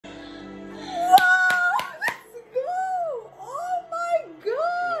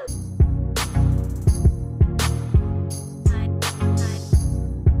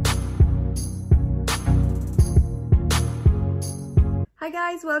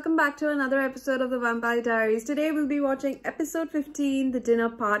guys, welcome back to another episode of the Vampire Diaries. Today we'll be watching episode 15, the dinner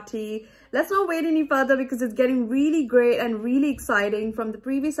party. Let's not wait any further because it's getting really great and really exciting. From the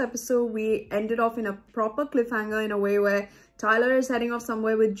previous episode, we ended off in a proper cliffhanger in a way where Tyler is heading off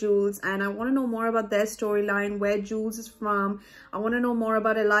somewhere with Jules, and I want to know more about their storyline, where Jules is from. I want to know more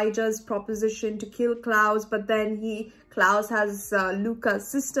about Elijah's proposition to kill Klaus, but then Klaus has Luca's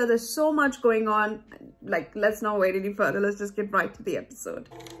sister. There's so much going on. Like, let's not wait any further. Let's just get right to the episode.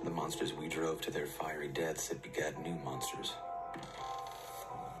 The monsters we drove to their fiery deaths had begat new monsters.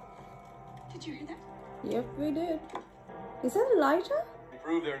 Did you hear that? Yep, we did. Is that Elijah?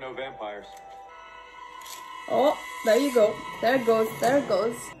 Prove there are no vampires. Oh, there you go. There it goes. There it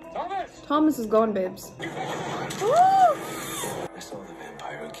goes. Thomas! Thomas is gone, babes. I saw the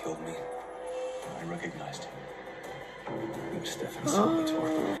vampire who killed me. I recognized him. It was Stefan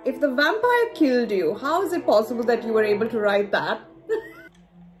Salvatore. If the vampire killed you, how is it possible that you were able to write that?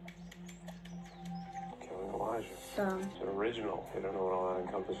 Killing Elijah. Damn. It's an original. You don't know what all that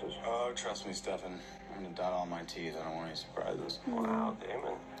encompasses. Oh, trust me, Stefan. I'm gonna dot all my T's. I don't want any surprises. Wow,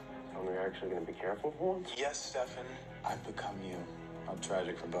 Damon. Tell me you're actually going to be careful for once? Yes, Stefan. I've become you. How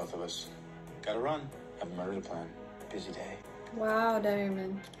tragic for both of us. Gotta run. Have a murder to plan. Busy day. Wow,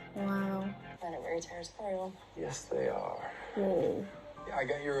 Damon. Wow. Not a very territorial. Yes, they are. Whoa. Yeah, I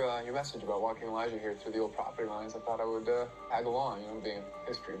got your message about walking Elijah here through the old property lines. I thought I would tag along, being a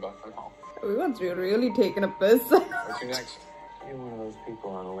history buff and all. Everyone's really taking a piss. What's your next? You're one of those people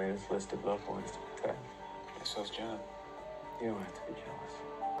on the latest list of loved ones to protect. So is Jenna. You don't have to be jealous.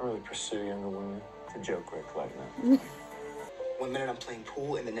 I really pursue younger women. It's a joke, Rick, like that. One minute I'm playing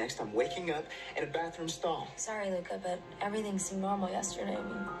pool, and the next I'm waking up in a bathroom stall. Sorry, Luca, but everything seemed normal yesterday. I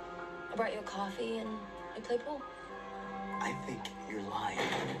mean, I brought you a coffee and we played pool. I think you're lying.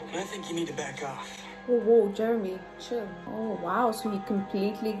 And I think you need to back off. Whoa, whoa, Jeremy, chill. Oh, wow, so he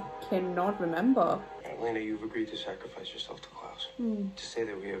completely cannot remember. Lena, you've agreed to sacrifice yourself to Klaus. To say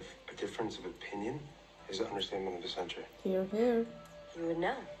that we have a difference of opinion is an understatement of the century. Here, here. You would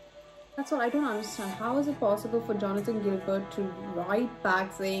know. That's what I don't understand. How is it possible for Jonathan Gilbert to write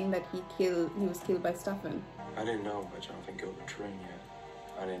back saying that he was killed by Stefan? I didn't know about Jonathan Gilbert's ring yet.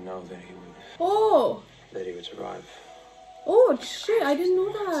 I didn't know that he would survive. Oh shit, I didn't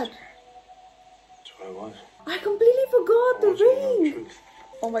know that. That's what I was. I completely forgot I the want you to know the ring. truth.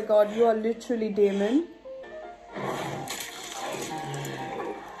 Oh my god, you are literally Damon.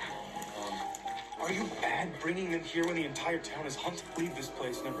 Are you bad bringing them here when the entire town is hunted? Leave this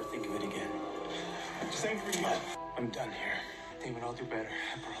place, never think of it again. Same for you. I'm done here. Damon, I'll do better.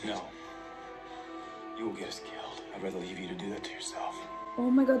 I promise. No. You will get us killed. I'd rather leave you to do that to yourself. Oh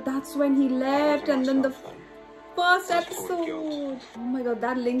my god, that's when he left, and then the Myself, first That's toward episode. guilt. Oh my god,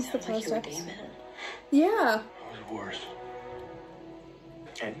 that links the Sounds like first you were episode. Damon. Yeah. I was worse.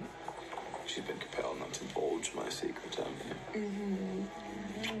 And she's been compelled not to divulge my secrets on me.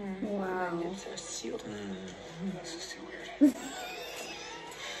 Wow. This is too weird.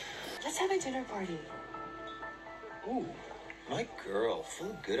 Let's have a dinner party. Ooh, my girl,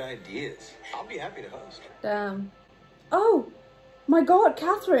 full of good ideas. I'll be happy to host. Damn. Oh my god,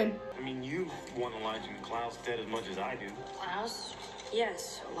 Katherine. I mean, you want Elijah and Klaus dead as much as I do. Klaus?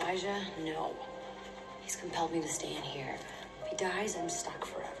 Yes. Elijah? No. He's compelled me to stay in here. If he dies, I'm stuck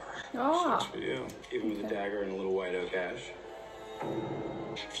forever. Ah. For you. Even with a dagger and a little white oak ash.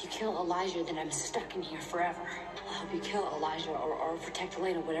 If you kill Elijah, then I'm stuck in here forever. I'll help you kill Elijah or protect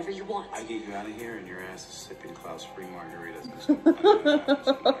Elena, whatever you want. I get you out of here and your ass is sipping Klaus free margaritas.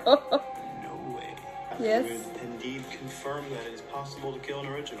 No way. Yes. I would indeed confirm that it is possible to kill an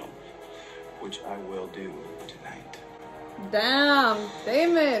original, which I will do tonight. Damn,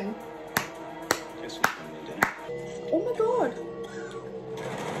 Damon. Guess what's coming to dinner? Oh my god.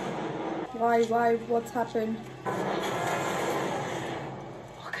 Why, what's happened?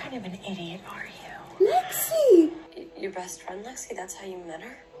 What kind of an idiot are you? Lexi! Your best friend, Lexi? That's how you met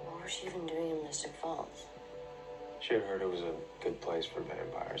her? What was she even doing in Mystic Falls? She had heard it was a good place for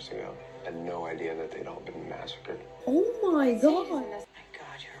vampires to go. Had no idea that they'd all been massacred. Oh my god. My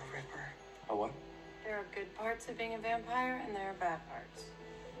God, you're a ripper. Oh, what? There are good parts of being a vampire, and there are bad parts.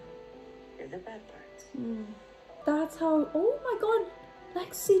 You're the bad parts. That's how, oh my god.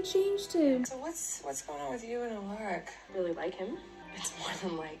 Lexi changed him. So what's going on with you and Alaric? Really like him? It's more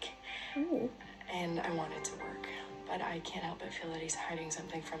than like, Oh. and I want it to work, but I can't help but feel that he's hiding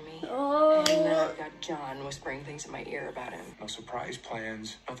something from me. Oh. And then I've got John whispering things in my ear about him. No surprise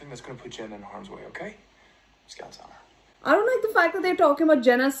plans. Nothing that's gonna put Jenna in harm's way, okay? Scout's on her. I don't like the fact that they're talking about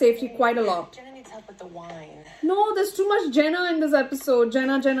Jenna's safety quite a lot. Jenna needs help with the wine. No, there's too much Jenna in this episode.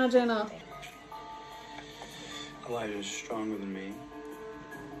 Jenna. Elijah's stronger than me.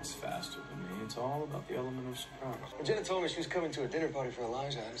 It's all about the element of surprise. When Jenna told me she was coming to a dinner party for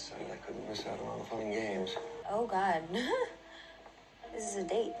Elijah, I decided I couldn't miss out on all the fun and games. Oh, God. This is a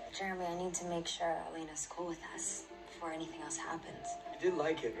date. Jeremy, I need to make sure Elena's cool with us before anything else happens. You did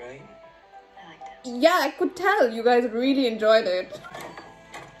like it, right? I liked it. Yeah, I could tell you guys really enjoyed it.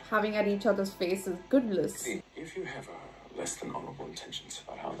 Having at each other's faces, goodness. If you have less than honorable intentions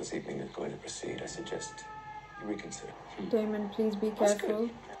about how this evening is going to proceed, I suggest you reconsider. Damon, please be careful.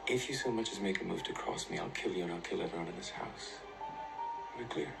 If you so much as make a move to cross me, I'll kill you and I'll kill everyone in this house. Are we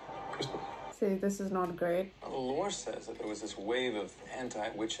clear? Crystal? See, this is not great. Well, the lore says that there was this wave of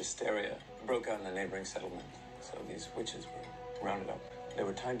anti-witch hysteria broke out in a neighboring settlement. So these witches were rounded up. They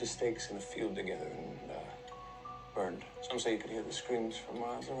were tied to stakes in a field together and burned. Some say you could hear the screams from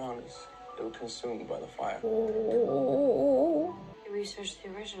miles around us. They were consumed by the fire. Oh. You researched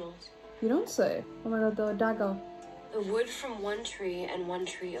the originals. You don't say. Oh my god, the dagger. The wood from one tree and one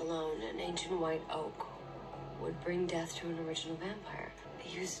tree alone, an ancient white oak, would bring death to an original vampire.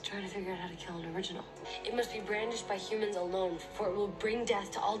 He was trying to figure out how to kill an original. It must be brandished by humans alone, for it will bring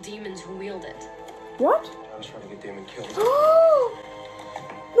death to all demons who wield it. What? I was trying to get Damon killed.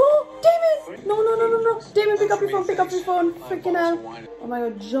 No, Damon! No. Damon, pick up your phone, Freaking hell. Oh my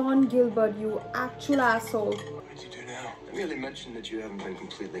god, John Gilbert, you actual asshole. What did you do now? I merely mentioned that you haven't been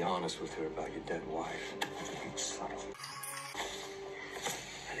completely honest with her about your dead wife. It's subtle.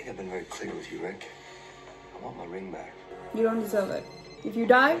 I think I've been very clear with you, Rick. I want my ring back. You don't deserve it. If you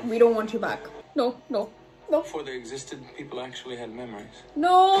die, we don't want you back. No. Before they existed, people actually had memories.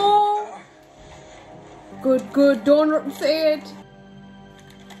 No! Good, don't say it.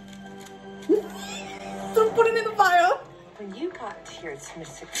 Don't put it in the fire. When you got here, it's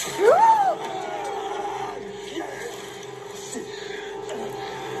missing.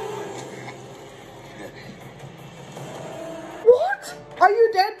 What? Are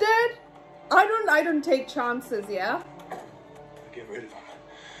you dead? I don't take chances, yeah? Get rid of him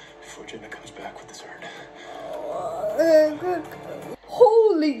before Jenna comes back with this herd.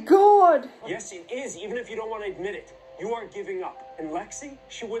 Holy God! Yes, it is, even if you don't want to admit it. You aren't giving up. And Lexi,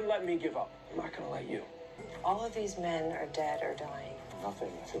 she wouldn't let me give up. I'm not gonna let you. All of these men are dead or dying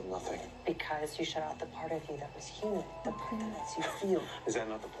Nothing. I feel nothing. because you shut out the part of you that was human, the part that lets you feel. Is that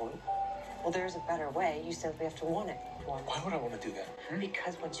not the point? Well, there's a better way. You simply have to want it. Why would I want to do that?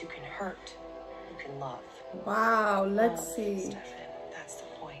 Because once you can hurt, you can love. Wow, let's see. Stefan, that's the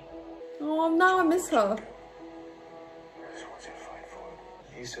point. Oh, now I miss her. There's one to fight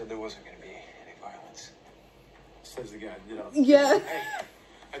for. He said there wasn't going to be any violence. Says the guy, Yeah. Hey,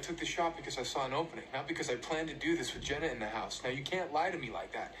 I took the shot because I saw an opening, not because I planned to do this with Jenna in the house. Now, you can't lie to me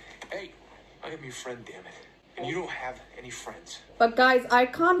like that. Hey, I am your friend, damn it. And you don't have any friends. But guys, I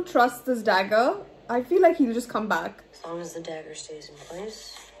can't trust this dagger. I feel like he'll just come back. As long as the dagger stays in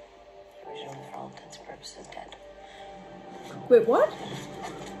place, the original, for all intents and purposes, dead. Wait, what?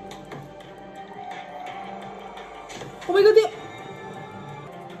 Oh my god,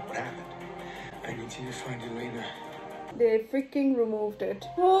 What happened? I need you to find Elena. they freaking removed it.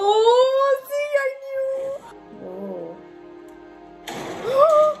 Oh, see, I knew. Oh.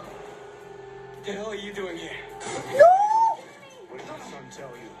 What the hell are you doing here? No! What did your son tell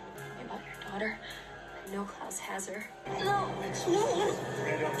you? About your daughter, I know Klaus has her.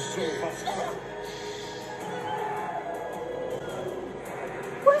 Red, I'm so buff.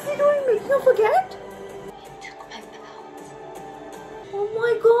 What is he doing? Making her forget? He took my pills. Oh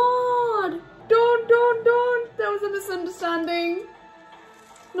my god! Don't! There was a misunderstanding.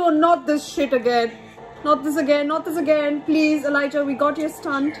 No, not this shit again. Not this again. Please, Elijah, we got your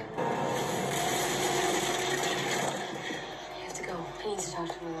stunt. I have to go. I need to talk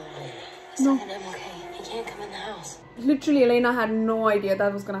to him alone. No. Stefan, I'm okay. He can't come in the house. Literally, Elena had no idea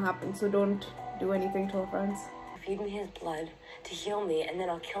that was gonna happen, so don't do anything to her friends. Feed me his blood to heal me, and then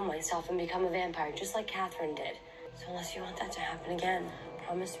I'll kill myself and become a vampire, just like Katherine did. So unless you want that to happen again,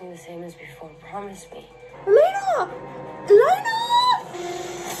 promise me the same as before. Promise me. Elena!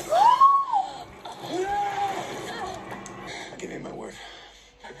 Give me my word.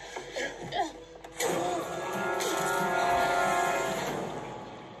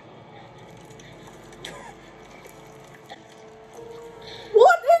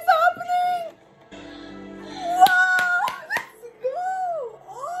 What is happening? Wow! Let's go!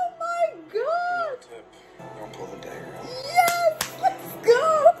 Oh my god! Don't pull the dagger out. Yes! Let's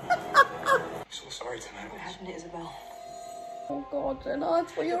go! I'm so sorry tonight. What happened to Isabel? Oh god, Jenna,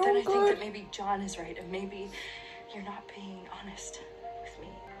 it's for your But then own I think that good. maybe John is right, and maybe you're not being honest with me.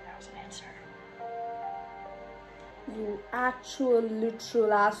 That was an answer. You actual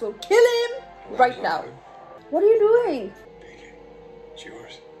literal asshole. Kill him! Right now. What are you doing? Take it. It's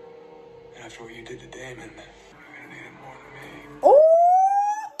yours. After what you did to Damon, you're gonna need it more than me. Oh!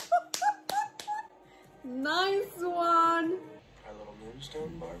 Nice one. Our little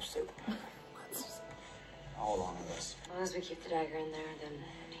moonstone bar soap. How long of this? As long as we keep the dagger in there, then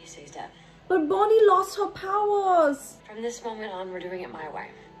he stays dead. But Bonnie lost her powers. From this moment on, we're doing it my way.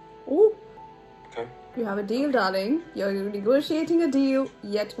 Oh, Okay. you have a deal, darling. You're negotiating a deal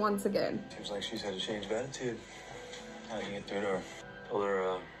yet once again. Seems like she's had a change of attitude. How did you get through to her? Told her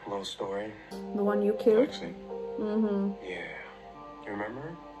a little story. The one you killed? Lexi. Mm-hmm. Yeah. You remember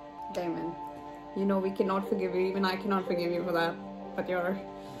her? Damon, you know we cannot forgive you. Even I cannot forgive you for that. But you're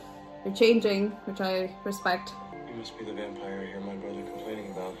changing, which I respect. You must be the vampire I hear my brother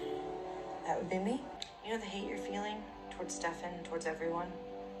complaining about. That would be me. You know the hate you're feeling towards Stefan, towards everyone?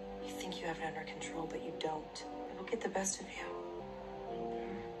 You think you have it under control, but you don't. It will get the best of you.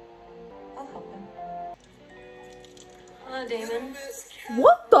 I'll help him. Hello, Damon.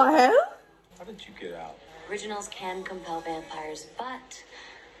 What the hell? How did you get out? Originals can compel vampires, but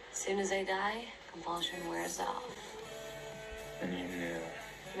as soon as they die, compulsion wears off. And you knew.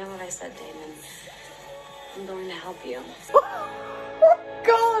 You know what I said, Damon? I'm going to help you. Oh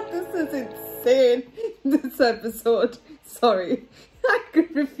God, this is insane. This episode. Sorry. I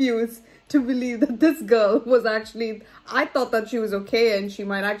could refuse to believe that this girl was actually... I thought that she was okay and she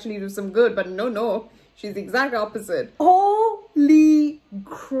might actually do some good, but no. She's the exact opposite. Holy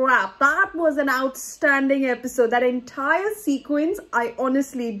crap. That was an outstanding episode. That entire sequence, I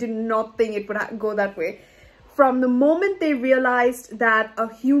honestly did not think it would go that way. From the moment they realized that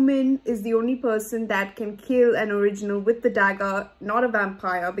a human is the only person that can kill an original with the dagger, not a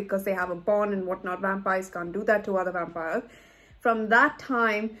vampire, because they have a bond and whatnot. Vampires can't do that to other vampires. From that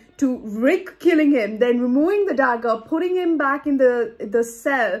time to Rick killing him, then removing the dagger, putting him back in the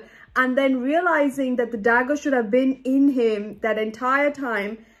cell, and then realizing that the dagger should have been in him that entire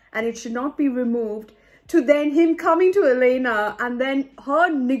time and it should not be removed, to then him coming to Elena and then her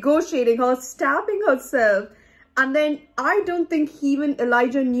negotiating, her stabbing herself. And then I don't think even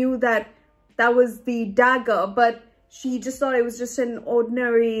Elijah knew that that was the dagger, but she just thought it was just an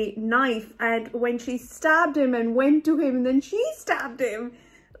ordinary knife. And when she stabbed him and went to him and then she stabbed him,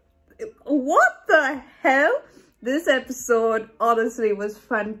 what the hell? This episode honestly was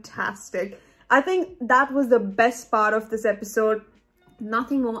fantastic. I think that was the best part of this episode.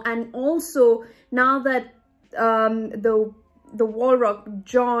 Nothing more. And also now that the Warlock,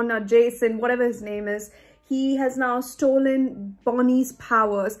 John or Jason, whatever his name is, he has now stolen Bonnie's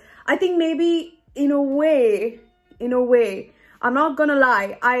powers. I think maybe in a way, I'm not gonna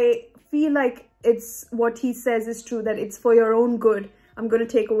lie, I feel like it's what he says is true, that it's for your own good. I'm gonna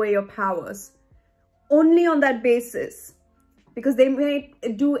take away your powers. Only on that basis. Because they may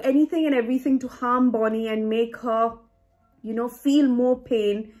do anything and everything to harm Bonnie and make her, you know, feel more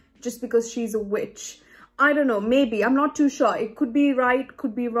pain just because she's a witch. I don't know, maybe. I'm not too sure. It could be right,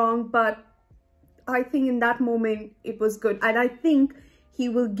 could be wrong, but I think in that moment it was good. And I think he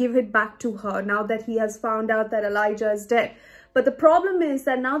will give it back to her now that he has found out that Elijah is dead. But the problem is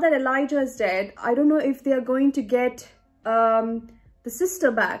that now that Elijah is dead, I don't know if they are going to get the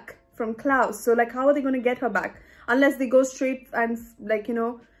sister back from Klaus. So like, how are they going to get her back? Unless they go straight and like, you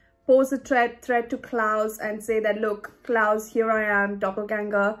know, pose a threat to Klaus and say that, look, Klaus, here I am,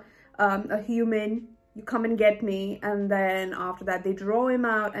 doppelganger, a human. You come and get me. And then after that, they draw him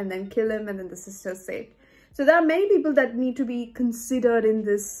out and then kill him and then the sister's saved. So there are many people that need to be considered in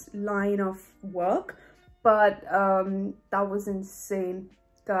this line of work. But that was insane,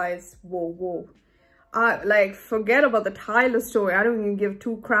 guys. Whoa. Like, forget about the Tyler story. I don't even give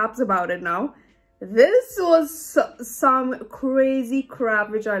two craps about it now. This was some crazy crap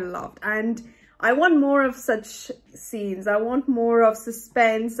which I loved. And I want more of such scenes. I want more of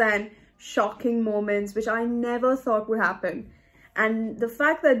suspense and shocking moments which I never thought would happen. And the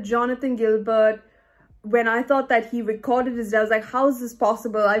fact that Jonathan Gilbert, when I thought that he recorded his death, I was like, how is this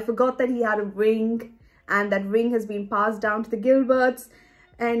possible? I forgot that he had a ring and that ring has been passed down to the Gilberts.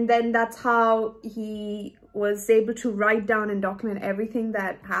 And then that's how he was able to write down and document everything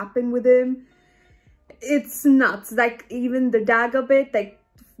that happened with him. It's nuts. Like, even the dagger bit, like,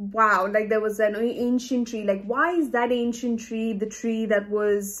 wow, like there was an ancient tree. Like, why is that ancient tree the tree that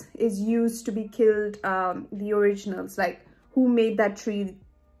is used to be killed the originals? Like, who made that tree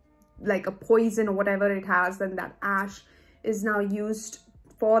like a poison or whatever it has? And that ash is now used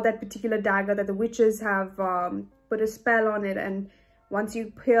for that particular dagger that the witches have put a spell on it. And once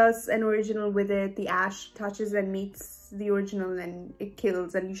you pierce an original with it, the ash touches and meets the original and it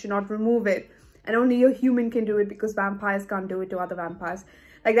kills, and you should not remove it. And only a human can do it because vampires can't do it to other vampires.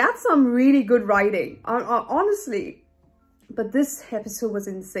 Like, that's some really good writing. Honestly, But this episode was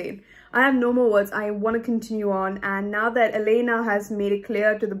insane. I have no more words. I want to continue on. And now that Elena has made it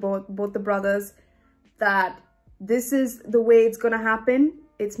clear to the both the brothers that this is the way it's going to happen,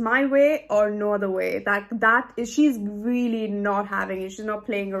 it's my way or no other way. She's really not having it. She's not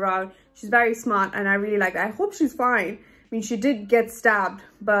playing around. She's very smart and I really like that. I hope she's fine. I mean, she did get stabbed,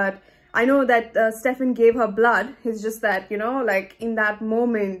 but I know that Stefan gave her blood. It's just that, you know, like in that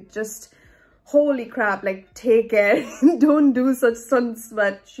moment, just holy crap, like take care. Don't do such stunts.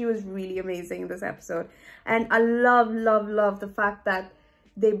 But she was really amazing in this episode. And I love the fact that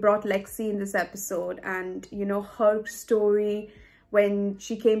they brought Lexi in this episode, and, you know, her story when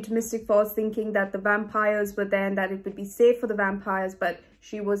she came to Mystic Falls thinking that the vampires were there and that it would be safe for the vampires, but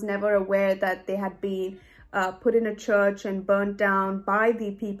she was never aware that they had been put in a church and burnt down by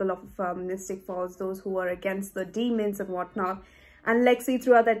the people of Mystic Falls, those who were against the demons and whatnot. And Lexi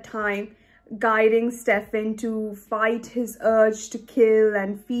throughout that time guiding Stefan to fight his urge to kill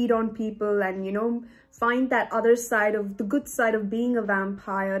and feed on people and, you know, find that other side of the good side of being a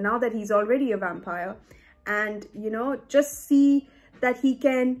vampire now that he's already a vampire. And, you know, just see that he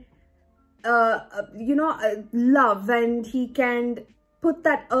can, you know, love, and he can put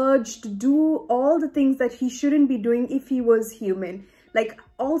that urge to do all the things that he shouldn't be doing if he was human. Like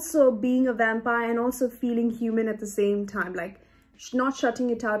also being a vampire and also feeling human at the same time, like not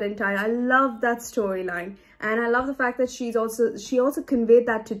shutting it out entirely. I love that storyline. And I love the fact that she also conveyed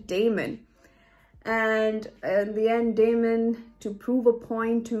that to Damon. And in the end, Damon, to prove a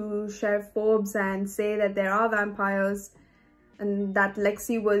point to Sheriff Forbes and say that there are vampires and that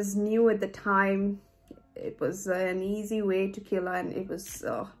Lexi was new at the time, it was an easy way to kill her. And it was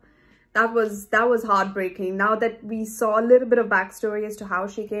that was heartbreaking. Now that we saw a little bit of backstory as to how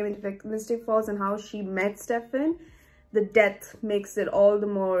she came into Mystic Falls and how she met Stefan, the death makes it all the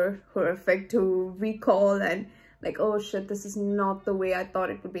more horrific to recall, and like, oh shit, this is not the way I thought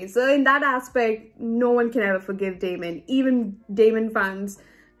it would be. So in that aspect, no one can ever forgive Damon. Even Damon fans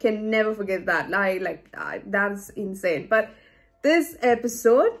can never forgive that. That's insane. But this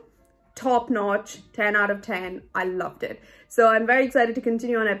episode, top notch, 10 out of 10. I loved it. So I'm very excited to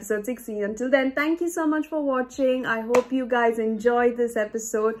continue on episode 16. Until then, thank you so much for watching. I hope you guys enjoyed this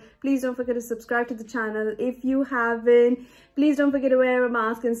episode. Please don't forget to subscribe to the channel if you haven't. Please don't forget to wear a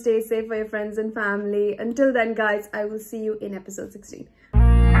mask and stay safe for your friends and family. Until then, guys, I will see you in episode 16.